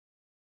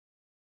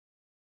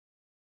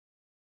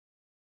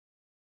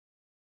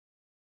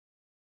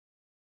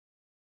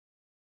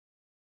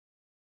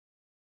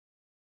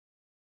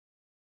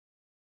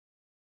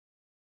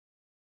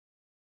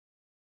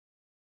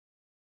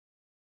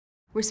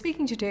We're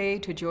speaking today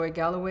to Joy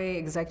Galloway,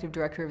 Executive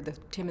Director of the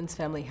Timmins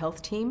Family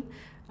Health Team.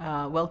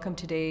 Welcome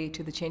today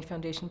to the Change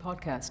Foundation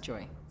podcast,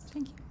 Joy.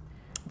 Thank you.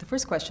 The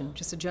first question,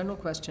 just a general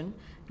question.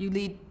 You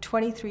lead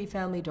 23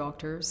 family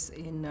doctors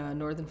in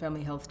Northern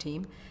Family Health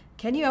Team.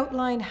 Can you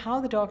outline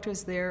how the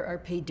doctors there are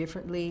paid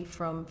differently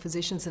from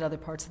physicians in other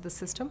parts of the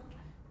system?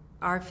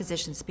 Our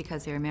physicians,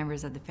 because they're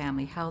members of the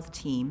Family Health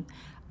Team,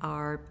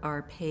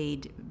 are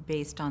paid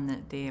based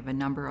on they have a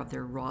number of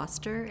their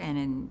roster, and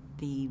in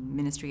the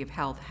Ministry of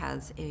Health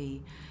has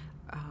a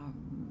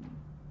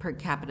per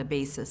capita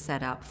basis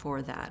set up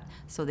for that.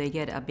 So they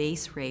get a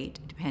base rate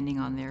depending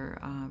on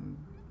their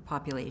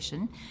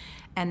population.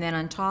 And then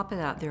on top of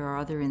that, there are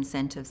other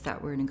incentives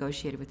that were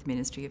negotiated with the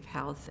Ministry of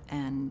Health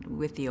and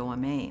with the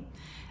OMA.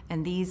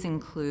 And these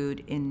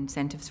include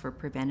incentives for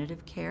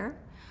preventative care,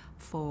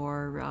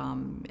 for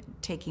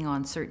taking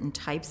on certain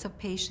types of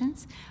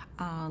patients.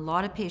 A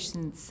lot of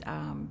patients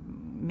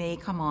may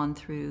come on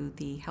through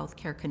the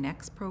Healthcare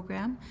Connects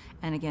program,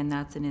 and again,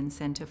 that's an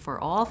incentive for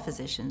all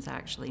physicians,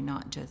 actually,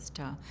 not just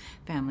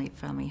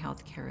family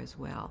health care as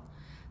well.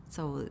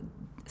 So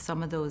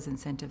some of those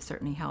incentives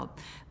certainly help.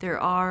 There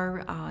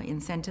are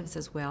incentives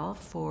as well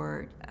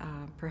for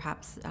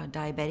perhaps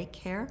diabetic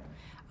care,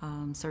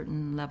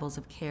 certain levels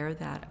of care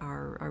that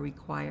are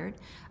required,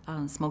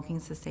 smoking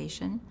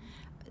cessation.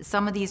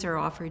 Some of these are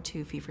offered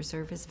to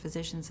fee-for-service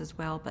physicians as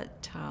well,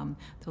 but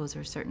those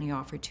are certainly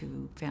offered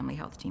to family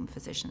health team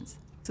physicians.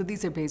 So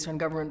these are based on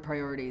government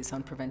priorities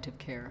on preventive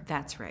care?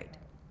 That's right.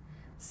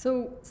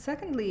 So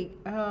secondly,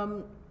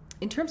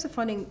 in terms of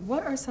funding,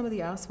 what are some of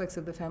the aspects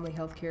of the family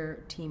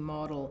healthcare team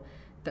model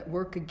that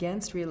work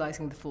against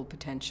realizing the full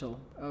potential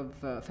of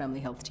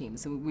family health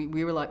teams? And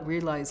we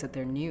realize that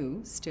they're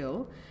new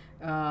still.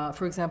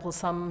 For example,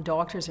 some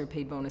doctors are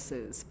paid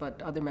bonuses,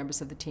 but other members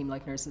of the team,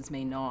 like nurses,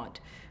 may not.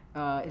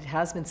 It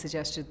has been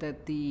suggested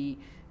that the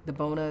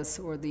bonus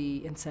or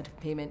the incentive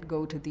payment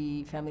go to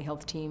the family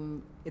health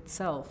team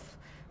itself.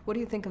 What do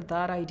you think of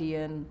that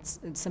idea, and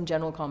some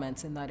general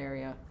comments in that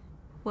area?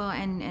 Well,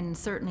 and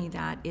certainly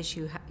that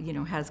issue,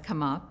 has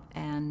come up,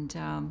 and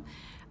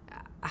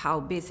how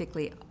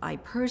basically I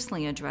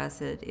personally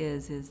address it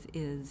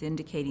is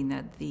indicating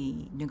that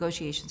the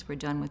negotiations were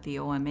done with the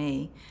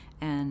OMA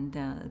and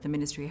the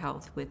Ministry of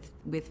Health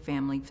with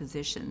family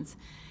physicians.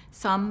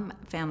 Some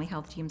family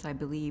health teams, I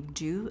believe,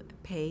 do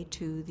pay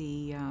to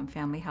the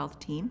family health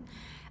team,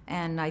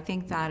 and I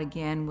think that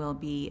again will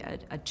be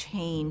a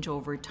change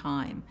over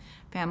time.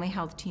 Family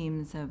health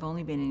teams have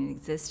only been in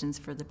existence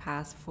for the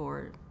past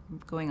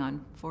going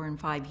on 4 and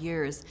 5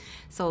 years.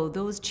 So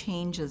those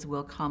changes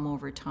will come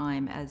over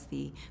time as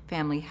the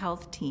family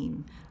health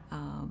team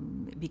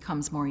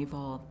becomes more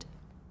evolved.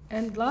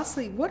 And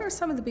lastly, what are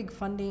some of the big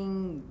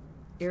funding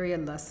area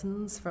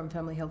lessons from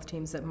family health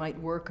teams that might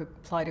work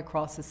applied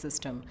across the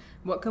system?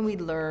 What can we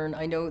learn?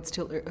 I know it's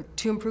still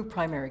to improve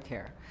primary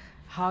care.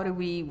 How do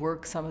we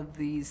work some of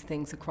these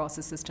things across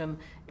the system?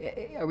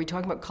 Are we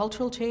talking about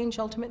cultural change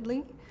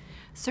ultimately?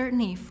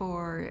 Certainly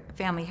for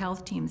family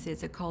health teams,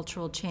 it's a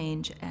cultural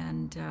change,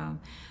 and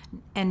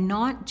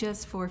not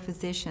just for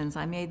physicians.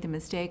 I made the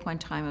mistake one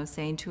time of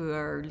saying to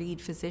our lead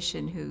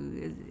physician,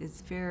 who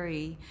is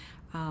very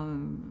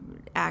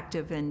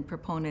active and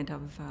proponent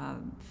of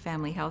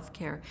family health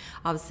care,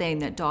 I was saying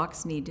that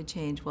docs need to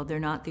change. Well, they're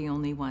not the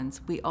only ones.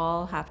 We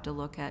all have to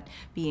look at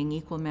being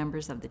equal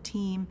members of the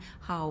team,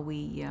 how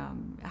we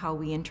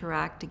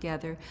interact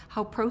together,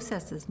 how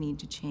processes need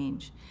to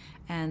change.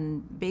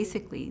 And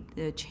basically,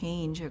 the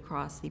change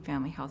across the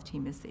family health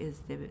team is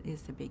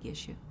the big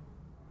issue.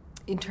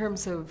 In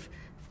terms of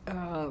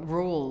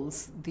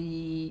roles,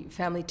 the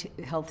family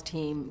health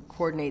team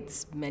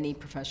coordinates many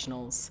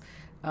professionals.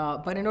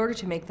 But in order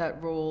to make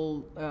that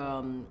role,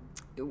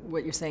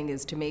 what you're saying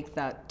is to make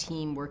that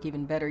team work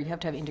even better, you have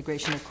to have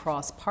integration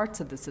across parts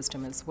of the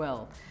system as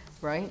well,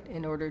 right?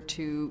 In order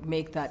to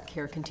make that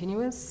care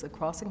continuous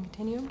across a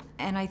continuum?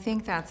 And I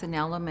think that's an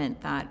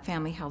element that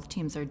family health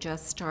teams are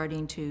just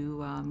starting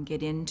to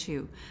get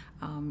into.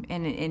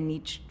 And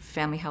each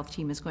family health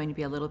team is going to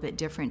be a little bit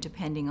different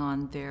depending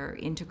on their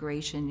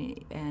integration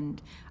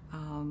and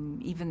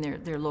even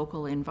their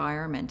local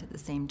environment at the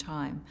same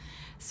time.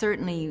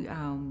 Certainly,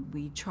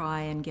 we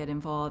try and get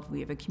involved. We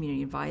have a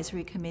community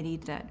advisory committee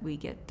that we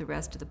get the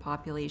rest of the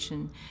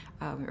population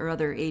or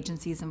other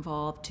agencies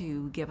involved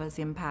to give us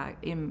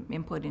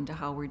input into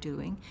how we're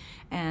doing.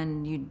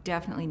 And you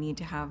definitely need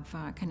to have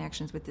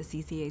connections with the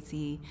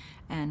CCAC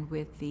and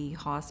with the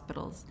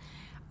hospitals.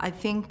 I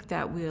think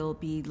that we'll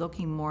be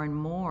looking more and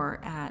more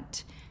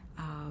at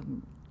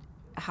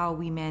how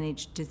we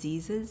manage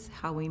diseases,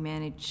 how we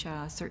manage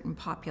certain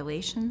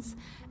populations,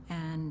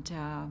 and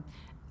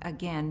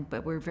again,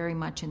 but we're very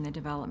much in the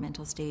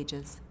developmental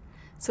stages.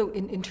 So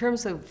in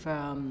terms of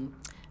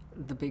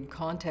the big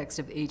context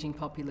of aging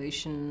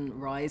population,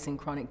 rise in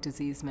chronic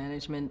disease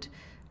management,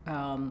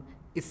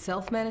 is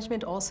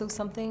self-management also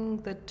something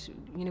that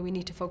we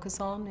need to focus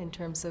on in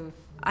terms of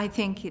I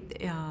think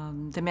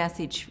the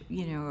message,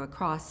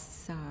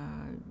 across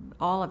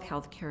all of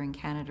healthcare in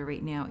Canada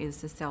right now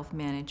is the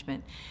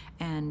self-management,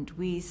 and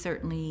we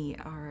certainly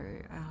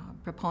are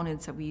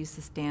proponents that we use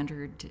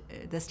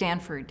the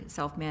Stanford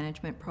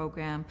self-management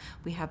program.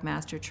 We have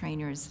master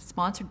trainers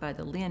sponsored by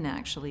the LIN,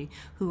 actually,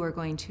 who are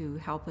going to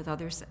help with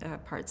other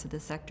parts of the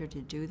sector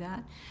to do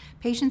that.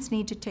 Patients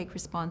need to take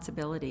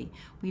responsibility.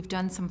 We've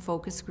done some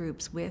focus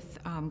groups with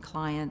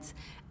clients,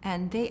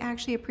 and they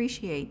actually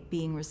appreciate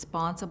being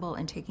responsible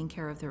and taking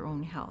care of their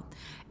own health.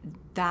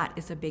 That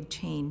is a big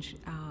change.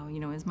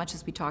 As much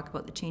as we talk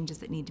about the changes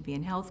that need to be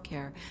in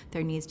healthcare,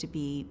 there needs to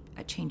be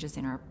changes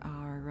in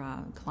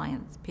our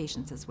clients,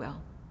 patients as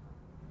well.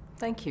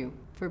 Thank you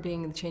for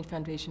being in the Change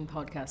Foundation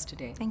podcast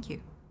today. Thank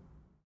you.